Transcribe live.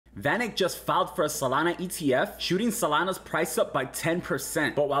VanEck just filed for a Solana ETF, shooting Solana's price up by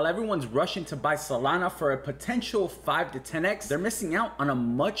 10%. But while everyone's rushing to buy Solana for a potential 5 to 10x, they're missing out on a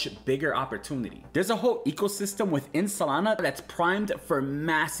much bigger opportunity. There's a whole ecosystem within Solana that's primed for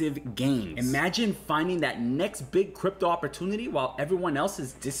massive gains. Imagine finding that next big crypto opportunity while everyone else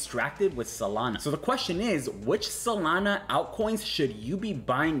is distracted with Solana. So the question is, which Solana altcoins should you be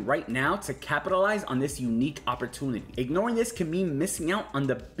buying right now to capitalize on this unique opportunity? Ignoring this can mean missing out on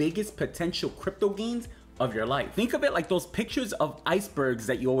the biggest potential crypto gains of your life. Think of it like those pictures of icebergs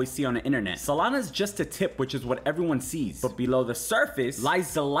that you always see on the internet. Solana is just a tip, which is what everyone sees. But below the surface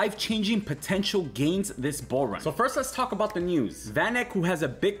lies the life-changing potential gains this bull run. So first, let's talk about the news. VanEck, who has a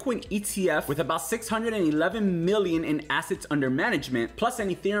Bitcoin ETF with about 611 million in assets under management, plus an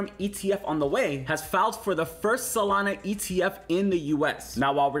Ethereum ETF on the way, has filed for the first Solana ETF in the US.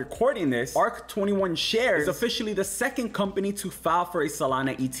 Now, while recording this, ARC21 Shares is officially the second company to file for a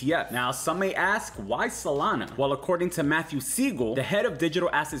Solana ETF. Now, some may ask, why Solana? Well, according to Matthew Siegel, the head of digital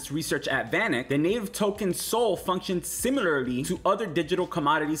assets research at VanEck, the native token SOL functions similarly to other digital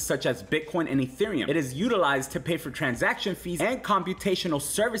commodities such as Bitcoin and Ethereum. It is utilized to pay for transaction fees and computational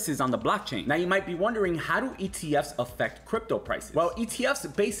services on the blockchain. Now, you might be wondering, how do ETFs affect crypto prices? Well,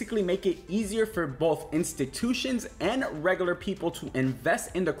 ETFs basically make it easier for both institutions and regular people to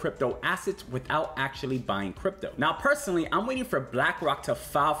invest in the crypto assets without actually buying crypto. Now, personally, I'm waiting for BlackRock to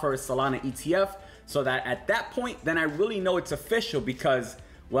file for a Solana ETF, so that at that point, then I really know it's official because,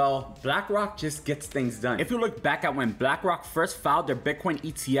 well, BlackRock just gets things done. If you look back at when BlackRock first filed their Bitcoin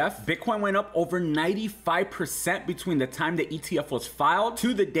ETF, Bitcoin went up over 95% between the time the ETF was filed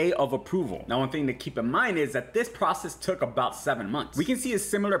to the day of approval. Now, one thing to keep in mind is that this process took about 7 months. We can see a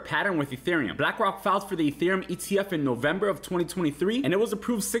similar pattern with Ethereum. BlackRock filed for the Ethereum ETF in November of 2023, and it was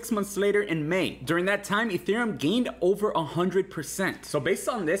approved 6 months later in May. During that time, Ethereum gained over 100%. So based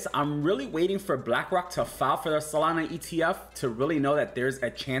on this, I'm really waiting for BlackRock to file for their Solana ETF to really know that there's a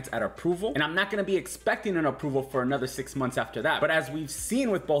chance at approval, and I'm not going to be expecting an approval for another 6 months after that. But as we've seen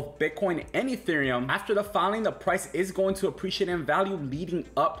with both Bitcoin and Ethereum, after the filing, the price is going to appreciate in value leading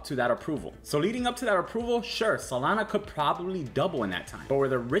up to that approval. So leading up to that approval, sure, Solana could probably double in that time, but where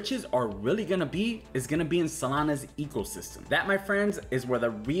the riches are really going to be is going to be in Solana's ecosystem. That, my friends, is where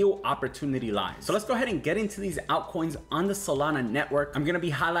the real opportunity lies. So let's go ahead and get into these altcoins on the Solana network. I'm going to be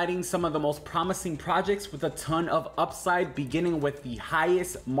highlighting some of the most promising projects with a ton of upside, beginning with the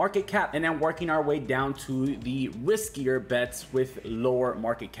highest market cap and then working our way down to the riskier bets with lower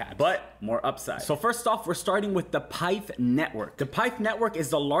market cap but more upside. So first off, we're starting with the Pyth network. The Pyth network is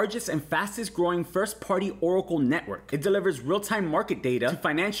the largest and fastest growing first-party Oracle network. It delivers real-time market data to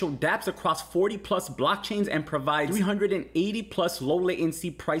financial dApps across 40 plus blockchains and provides 380 plus low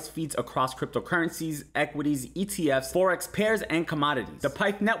latency price feeds across cryptocurrencies, equities, ETFs, forex pairs, and commodities. The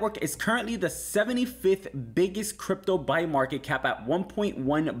Pyth network is currently the 75th biggest crypto by market cap at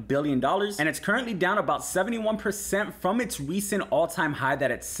 $1.1 billion, and it's currently down about 71% from its recent all-time high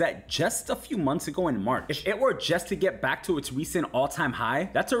that it set just a few months ago in March. If it were just to get back to its recent all-time high,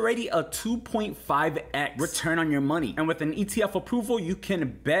 that's already a 2.5x return on your money. And with an ETF approval, you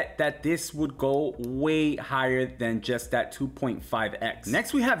can bet that this would go way higher than just that 2.5x.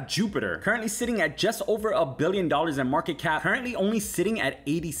 Next, we have Jupiter, currently sitting at just over $1 billion in market cap, currently only sitting at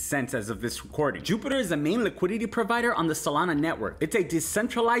 80 cents as of this recording. Jupiter is the main liquidity provider on the Solana network. It's a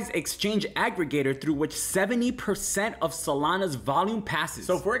decentralized exchange aggregator through which 70% of Solana's volume passes.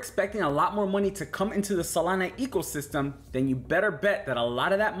 So if we're expecting a lot more money to come into the Solana ecosystem, then you better bet that a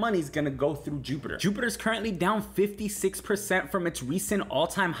lot of that money is going to go through Jupiter. Jupiter's currently down 56% from its recent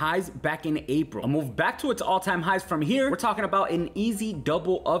all-time highs back in April. A move back to its all-time highs from here, we're talking about an easy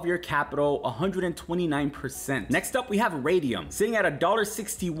double of your capital, 129%. Next up, we have Radium, sitting at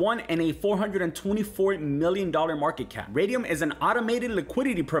 $1.61 and a $424 million market cap. Radium is an automated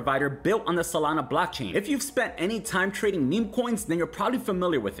liquidity provider built on the Solana blockchain. If you've spent any time trading meme coins, then you're probably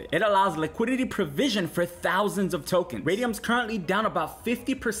familiar with it. It allows liquidity provision for thousands of tokens. Radium's currently down about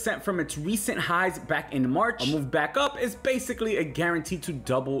 50% from its recent highs back in March. A move back up is basically a guarantee to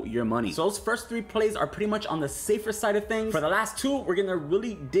double your money. So those first three plays are pretty much on the safer side of things. For the last two, we're gonna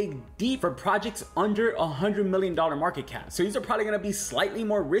really dig deep for projects under $100 million market cap. So these are probably gonna be slightly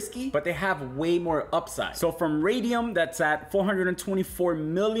more risky, but they have way more upside. So from Radium, that's at 424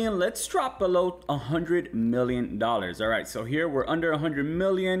 million, let's drop below $100 million. All right, so here we're under 100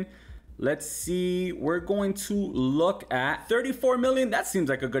 million. Let's see, we're going to look at 34 million. That seems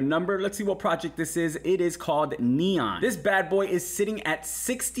like a good number. Let's see what project this is. It is called Neon. This bad boy is sitting at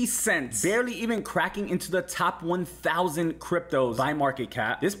 60 cents, barely even cracking into the top 1,000 cryptos by market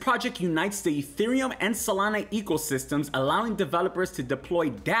cap. This project unites the Ethereum and Solana ecosystems, allowing developers to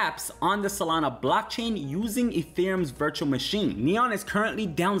deploy dApps on the Solana blockchain using Ethereum's virtual machine. Neon is currently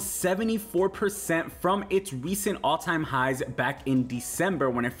down 74% from its recent all-time highs back in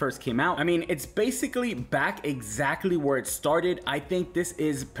December when it first came out. I mean, it's basically back exactly where it started. I think this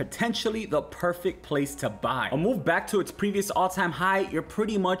is potentially the perfect place to buy. A move back to its previous all-time high, you're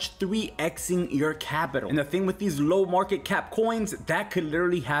pretty much 3xing your capital. And the thing with these low market cap coins, that could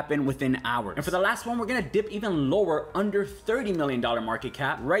literally happen within hours. And for the last one, we're gonna dip even lower, under $30 million market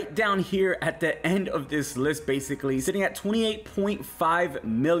cap, right down here at the end of this list, basically sitting at $28.5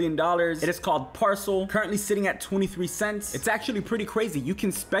 million. It is called Parcel, currently sitting at 23 cents. It's actually pretty crazy. You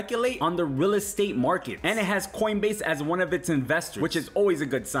can speculate on the real estate market, and it has Coinbase as one of its investors, which is always a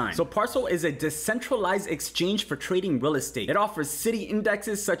good sign. So Parcel is a decentralized exchange for trading real estate. It offers city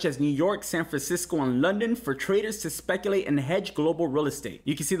indexes such as New York, San Francisco, and London for traders to speculate and hedge global real estate.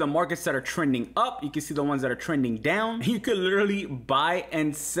 You can see the markets that are trending up, you can see the ones that are trending down. You could literally buy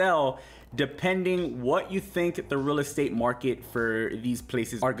and sell depending what you think the real estate market for these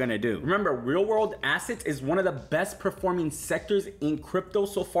places are gonna do. Remember, real world assets is one of the best performing sectors in crypto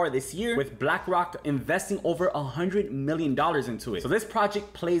so far this year, with BlackRock investing over $100 million into it. So this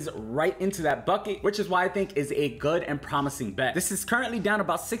project plays right into that bucket, which is why I think is a good and promising bet. This is currently down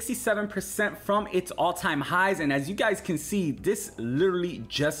about 67% from its all-time highs, and as you guys can see, this literally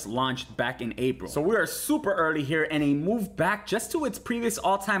just launched back in April. So we are super early here, and a move back just to its previous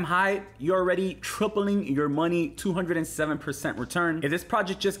all-time high, you're already tripling your money, 207% return. If this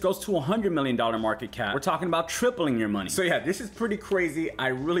project just goes to $100 million market cap, we're talking about tripling your money. So yeah, this is pretty crazy. I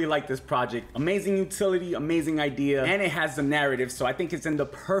really like this project. Amazing utility, amazing idea, and it has the narrative, so I think it's in the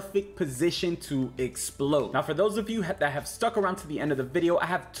perfect position to explode. Now, for those of you that have stuck around to the end of the video, I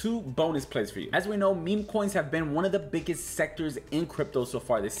have two bonus plays for you. As we know, meme coins have been one of the biggest sectors in crypto so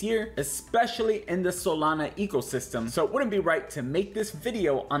far this year, especially in the Solana ecosystem. So it wouldn't be right to make this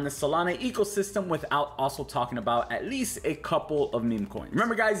video on the Solana ecosystem without also talking about at least a couple of meme coins.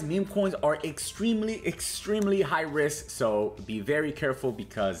 Remember guys, meme coins are extremely high risk, so be very careful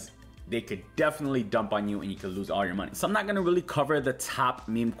because they could definitely dump on you and you could lose all your money. So I'm not gonna really cover the top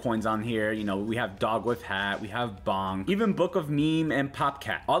meme coins on here. You know, we have Dog with Hat, we have Bong, even Book of Meme and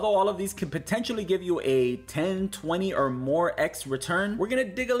Popcat. Although all of these could potentially give you a 10, 20 or more X return, we're gonna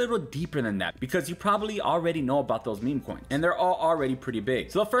dig a little deeper than that because you probably already know about those meme coins and they're all already pretty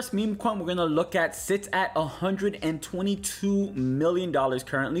big. So the first meme coin we're gonna look at sits at $122 million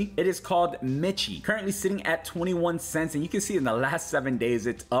currently. It is called Michi, currently sitting at 21 cents, and you can see in the last 7 days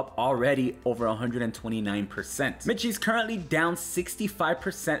it's up already over 129%. Michi is currently down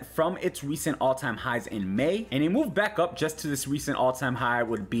 65% from its recent all-time highs in May, and a move back up just to this recent all-time high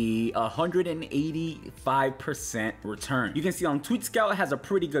would be 185% return. You can see on TweetScout it has a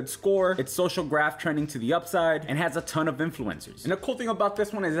pretty good score, its social graph trending to the upside, and has a ton of influencers. And the cool thing about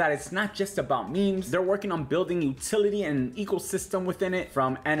this one is that it's not just about memes. They're working on building utility and ecosystem within it,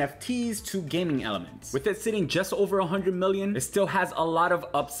 from NFTs to gaming elements. With it sitting just over 100 million, it still has a lot of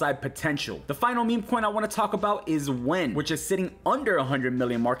upside potential. The final meme coin I want to talk about is When, which is sitting under 100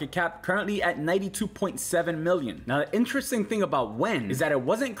 million market cap, currently at 92.7 million. Now, the interesting thing about When is that it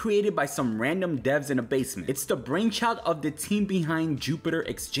wasn't created by some random devs in a basement. It's the brainchild of the team behind Jupiter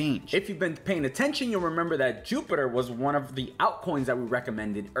Exchange. If you've been paying attention, you'll remember that Jupiter was one of the altcoins that we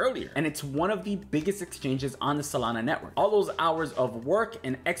recommended earlier, and it's one of the biggest exchanges on the Solana network. All those hours of work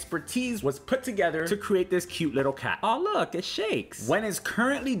and expertise was put together to create this cute little cat. Oh look, it shakes. When is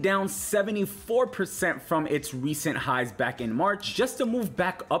currently down 74% from its recent highs back in March. Just to move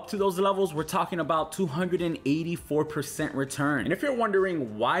back up to those levels, we're talking about 284% return. And if you're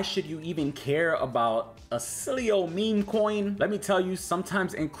wondering why should you even care about a silly old meme coin, let me tell you,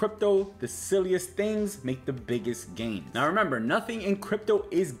 sometimes in crypto, the silliest things make the biggest gains. Now remember, nothing in crypto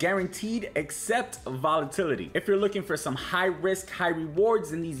is guaranteed except volatility. If you're looking for some high risk, high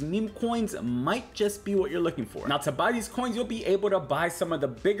rewards, then these meme coins might just be what you're looking for. Now to buy these coins, you'll be able to buy some of the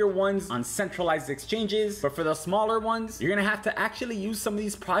bigger ones on centralized exchanges, but for the smaller ones, you're gonna have to actually use some of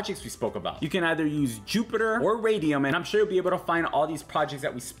these projects we spoke about. You can either use Jupiter or Radium, and I'm sure you'll be able to find all these projects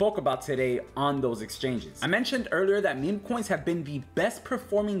that we spoke about today on those exchanges. I mentioned earlier that meme coins have been the best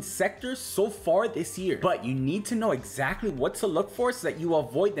performing sector so far this year, but you need to know exactly what to look for so that you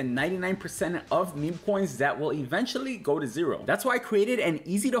avoid the 99% of meme coins that will eventually go to zero. That's why I created an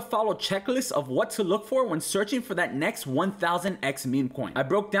easy to follow checklist of what to look for when searching for that next 1000x meme coin. I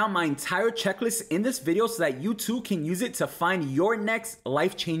broke broke down my entire checklist in this video so that you too can use it to find your next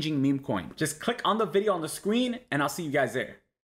life-changing meme coin. Just click on the video on the screen and I'll see you guys there.